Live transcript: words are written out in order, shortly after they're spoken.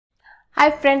Hi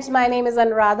friends, my name is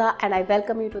Anuradha and I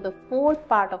welcome you to the fourth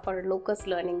part of our Locust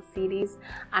learning series.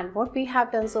 And what we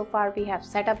have done so far, we have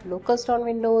set up Locust on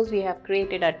Windows, we have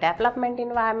created a development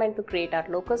environment to create our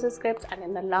Locust scripts, and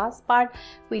in the last part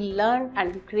we learned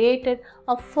and we created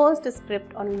a first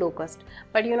script on Locust.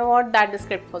 But you know what, that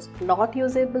script was not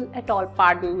usable at all,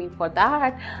 pardon me for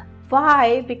that.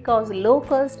 Why? Because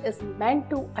Locust is meant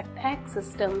to attack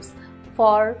systems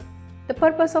for the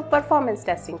purpose of performance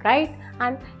testing, right?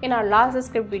 And in our last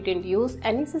script we didn't use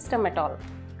any system at all,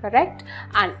 correct?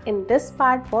 And in this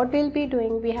part what we'll be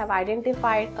doing, we have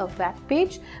identified a web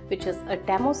page which is a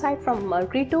demo site from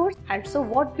Mercury Tours. And so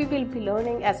what we will be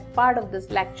learning as part of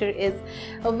this lecture is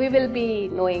we will be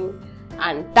knowing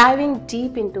and diving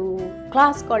deep into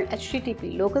class called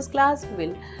HTTP Locust class. We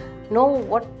will know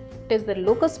what is the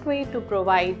Locust way to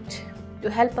provide to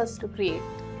help us to create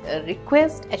a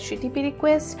request, HTTP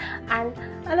request, and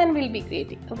then we'll be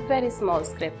creating a very small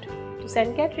script to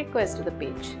send GET request to the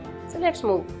page. So let's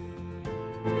move.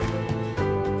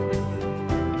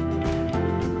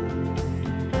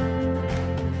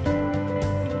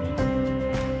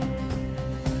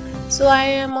 So I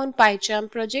am on PyCharm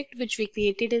project which we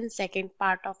created in second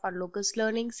part of our Locust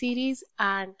learning series,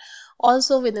 and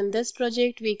also within this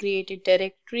project we created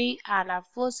directory and our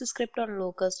first script on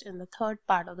Locust in the third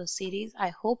part of the series. I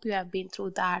hope you have been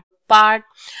through that part.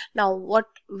 Now what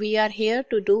we are here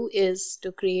to do is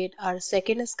to create our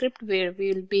second script where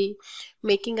we will be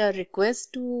making a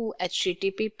request to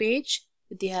HTTP page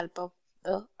with the help of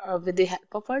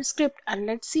our script. And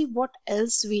let's see what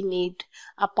else we need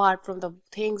apart from the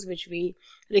things which we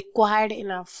required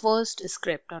in our first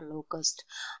script on Locust.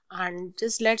 And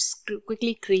just let's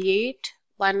quickly create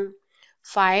one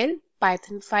file,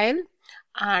 Python file,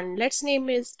 and let's name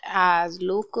it as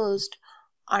locust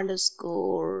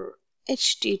underscore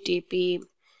http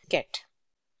get.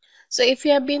 So if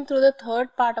you have been through the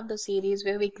third part of the series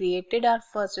where we created our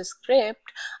first script,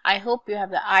 I hope you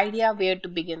have the idea where to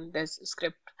begin this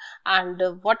script. And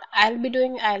what I'll be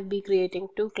doing, I'll be creating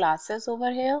two classes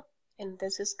over here in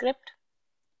this script.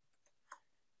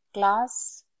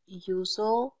 Class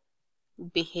user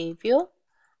behavior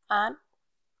and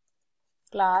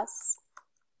class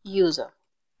user,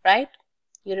 right?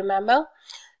 You remember?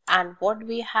 And what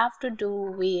we have to do,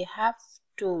 we have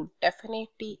to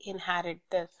definitely inherit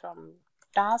this from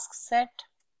task set,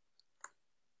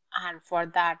 and for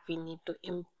that we need to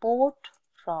import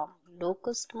from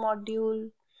Locust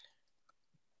module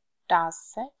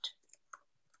task set,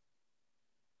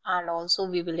 and also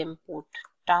we will import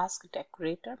task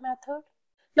decorator method.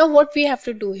 Now what we have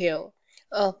to do here,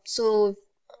 so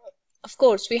of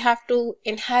course we have to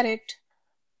inherit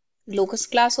Locust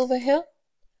class over here,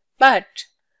 but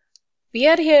we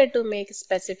are here to make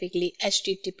specifically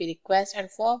HTTP request,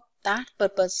 and for that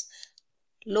purpose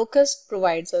Locust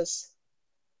provides us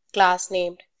class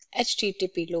named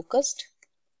HTTP Locust.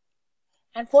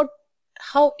 And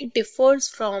how it differs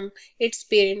from its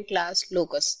parent class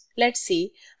Locust, let's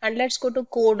see. And let's go to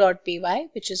core.py,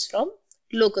 which is from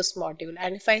Locust module,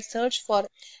 and if I search for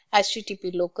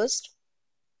HTTP Locust,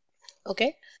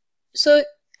 okay, so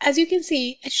as you can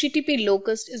see, HTTP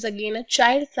Locust is again a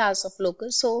child class of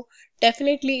Locust, so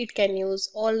definitely it can use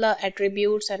all the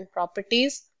attributes and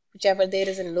properties whichever there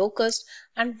is in Locust.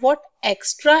 And what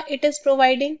extra it is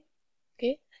providing,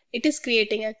 okay, it is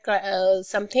creating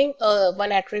a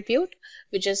one attribute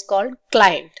which is called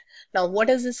client. Now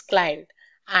what is this client,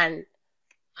 and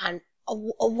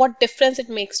what difference it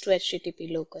makes to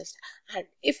HTTP Locust? And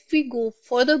if we go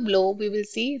further below, we will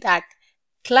see that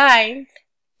client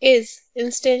is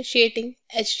instantiating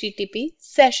HTTP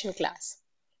session class,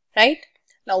 right?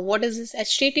 Now what is this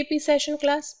HTTP session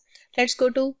class? Let's go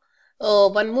to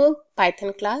one more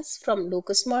Python class from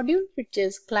Locust module, which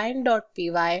is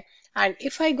client.py, and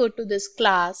if I go to this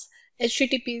class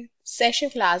HTTP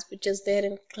session class which is there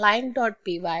in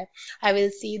client.py, I will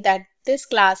see that this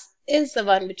class is the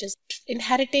one which is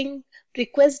inheriting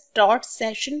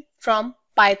request.session from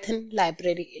Python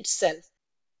library itself.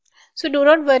 So do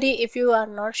not worry if you are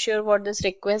not sure what this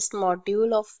request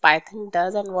module of Python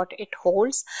does and what it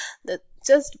holds.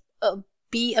 Just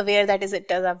be aware that it is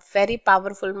a very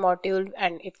powerful module,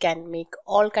 and it can make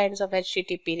all kinds of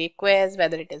HTTP requests,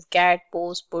 whether it is get,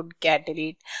 post, put, get,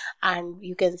 delete, and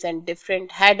you can send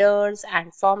different headers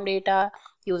and form data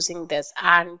using this.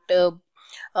 And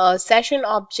session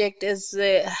object is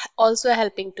also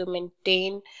helping to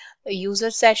maintain a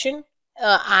user session,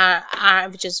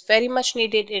 which is very much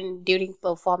needed during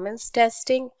performance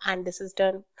testing, and this is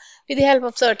done with the help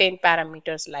of certain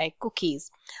parameters like cookies.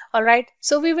 All right,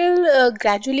 so we will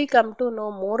gradually come to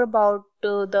know more about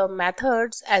the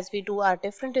methods as we do our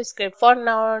different script. For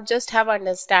now, just have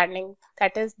understanding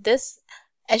that is this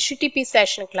HTTP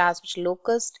session class which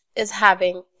Locust is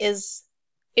having is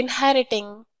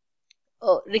inheriting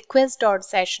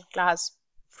request.session class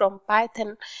from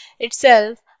Python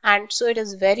itself, and so it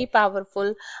is very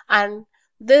powerful. And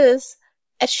this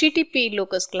HTTP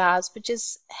locus class, which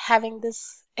is having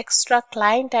this extra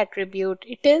client attribute,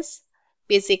 it is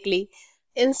basically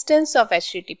instance of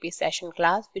HTTP session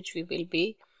class which we will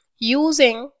be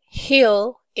using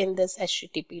here in this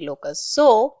HTTP locus.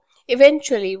 So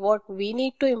eventually what we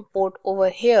need to import over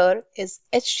here is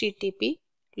HTTP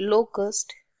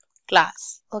locust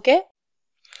class. Okay.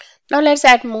 Now let's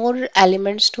add more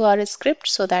elements to our script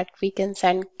so that we can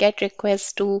send GET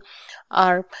requests to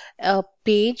our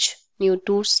page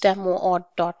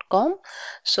newtoorsdemo.com.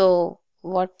 So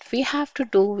what we have to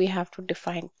do, we have to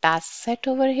define task set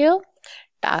over here.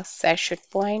 Task set should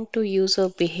point to user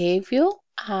behavior,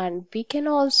 and we can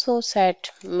also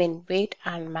set min wait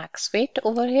and max wait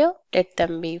over here. Let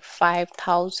them be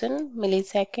 5000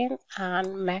 millisecond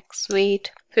and max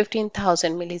wait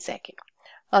 15,000 millisecond.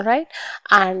 All right,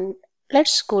 and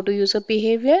let's go to user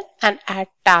behavior and add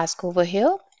task over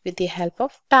here with the help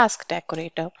of task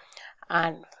decorator.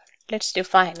 And let's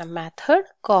define a method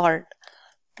called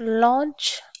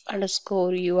launch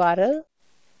underscore URL.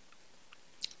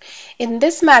 In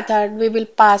this method, we will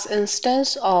pass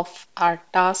instance of our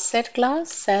task set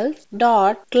class self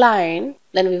dot client.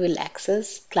 Then we will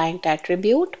access client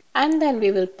attribute, and then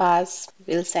we'll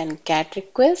send GET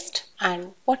request.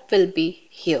 And what will be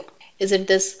here? Is it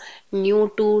this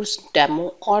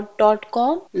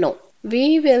newtoorsdemo.com? No.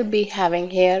 We will be having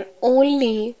here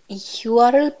only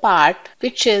URL part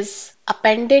which is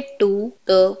appended to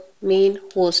the main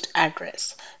host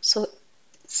address. So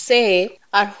say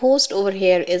our host over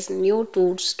here is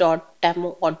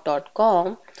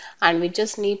newtools.demo.com, and we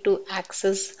just need to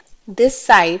access this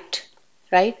site,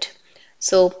 right?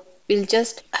 So we'll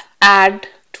just add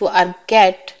to our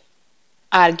get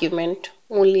argument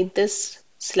only this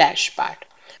slash part,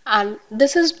 and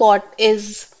this is what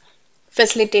is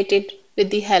facilitated with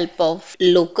the help of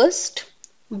Locust,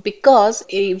 because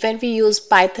when we use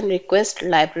Python request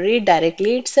library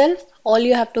directly itself, all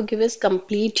you have to give is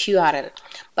complete URL,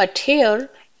 but here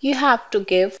you have to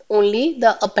give only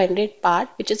the appended part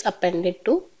which is appended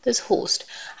to this host,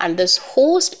 and this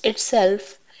host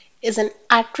itself is an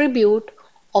attribute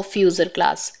of user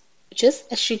class which is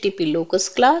HTTP locus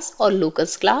class or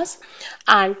locus class.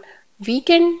 And we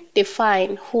can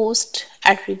define host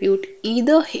attribute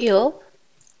either here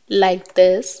like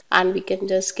this, and we can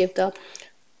just give the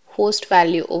host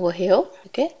value over here,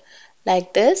 okay,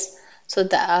 like this. So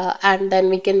and then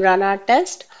we can run our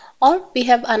test, or we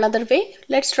have another way.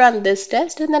 Let's run this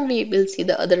test and then we will see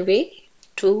the other way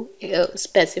to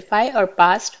specify or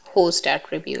pass host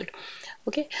attribute.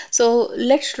 Okay, so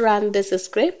let's run this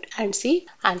script and see.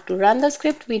 And to run the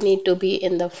script, we need to be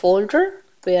in the folder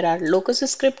where our locus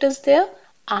script is there,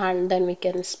 and then we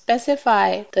can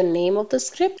specify the name of the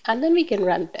script, and then we can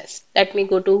run test. Let me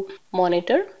go to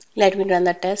monitor. Let me run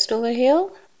the test over here.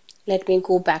 Let me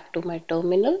go back to my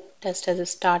terminal. Test has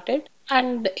started,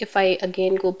 and if I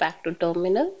again go back to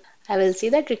terminal, I will see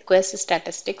that request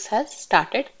statistics has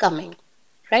started coming,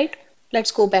 right?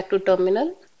 Let's go back to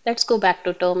terminal. Let's go back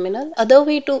to terminal.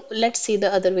 Let's see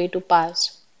the other way to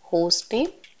pass host name.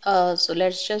 So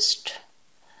let's just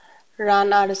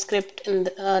run our script in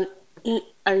the,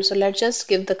 and so let's just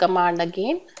give the command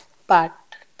again, but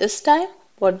this time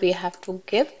what we have to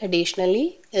give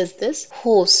additionally is this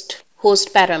host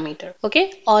parameter.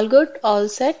 Okay, all good, all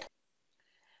set.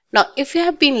 Now if you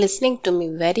have been listening to me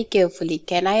very carefully,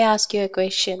 can I ask you a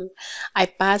question? I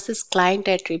pass this client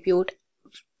attribute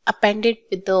appended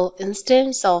with the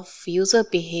instance of user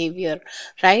behavior,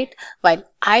 right? While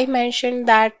I mentioned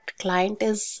that client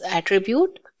is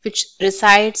attribute which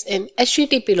resides in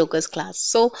HTTP locus class.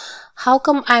 So how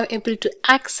come I'm able to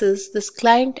access this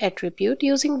client attribute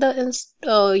using the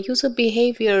user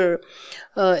behavior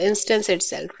instance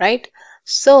itself, right?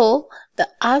 So the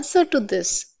answer to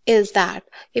this is that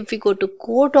if we go to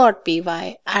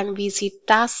core.py and we see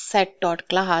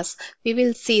taskset.class, we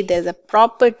will see there's a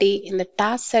property in the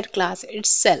taskset class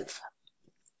itself,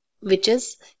 which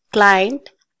is client,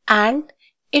 and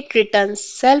it returns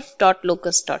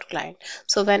self.locust.client.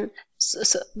 So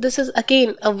this is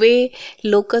again a way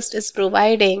Locust is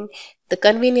providing the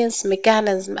convenience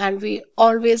mechanism, and we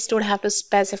always don't have to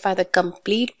specify the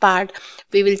complete part.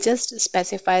 We will just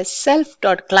specify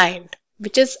self.client,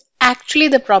 which is actually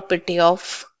the property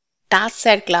of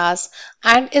taskset class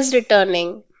and is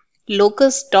returning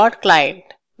locust.client,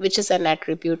 which is an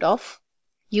attribute of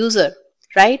user,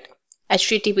 right?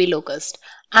 HTTP Locust,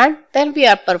 and then we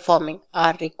are performing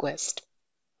our request.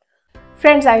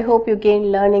 Friends, I hope you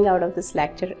gained learning out of this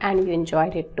lecture and you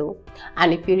enjoyed it too.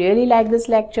 And if you really like this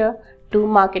lecture, do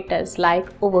mark it as like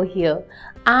over here.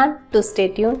 And to stay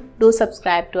tuned, do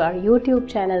subscribe to our YouTube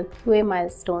channel QA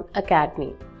Milestone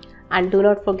Academy. And do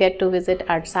not forget to visit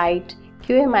our site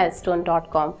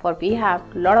qamilestone.com, for we have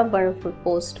a lot of wonderful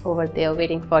posts over there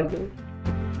waiting for you.